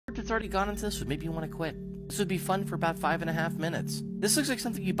that's already gone into this would make you want to quit. This would be fun for about 5.5 minutes. This looks like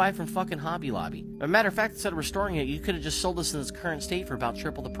something you buy from fucking Hobby Lobby. As a matter of fact, instead of restoring it, you could have just sold this in its current state for about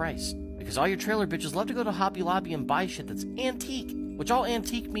triple the price. Because all your trailer bitches love to go to Hobby Lobby and buy shit that's antique, which all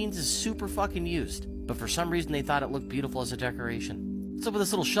antique means is super fucking used. But for some reason they thought it looked beautiful as a decoration. What's up with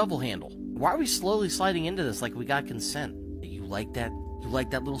this little shovel handle? Why are we slowly sliding into this like we got consent? You like that? You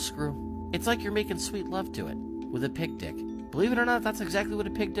like that little screw? It's like you're making sweet love to it, with a pig dick. Believe it or not, that's exactly what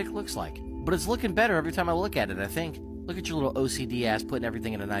a pig dick looks like. But it's looking better every time I look at it, I think. Look at your little OCD ass putting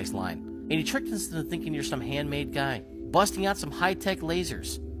everything in a nice line. And you tricked us into thinking you're some handmade guy. Busting out some high-tech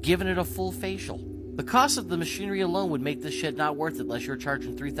lasers. Giving it a full facial. The cost of the machinery alone would make this shit not worth it unless you're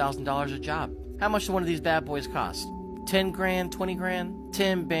charging $3,000 a job. How much do one of these bad boys cost? 10 grand, 20 grand?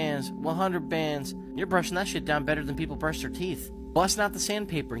 10 bands, 100 bands. You're brushing that shit down better than people brush their teeth. Busting out the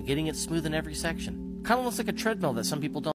sandpaper and getting it smooth in every section. Kinda looks like a treadmill that some people don't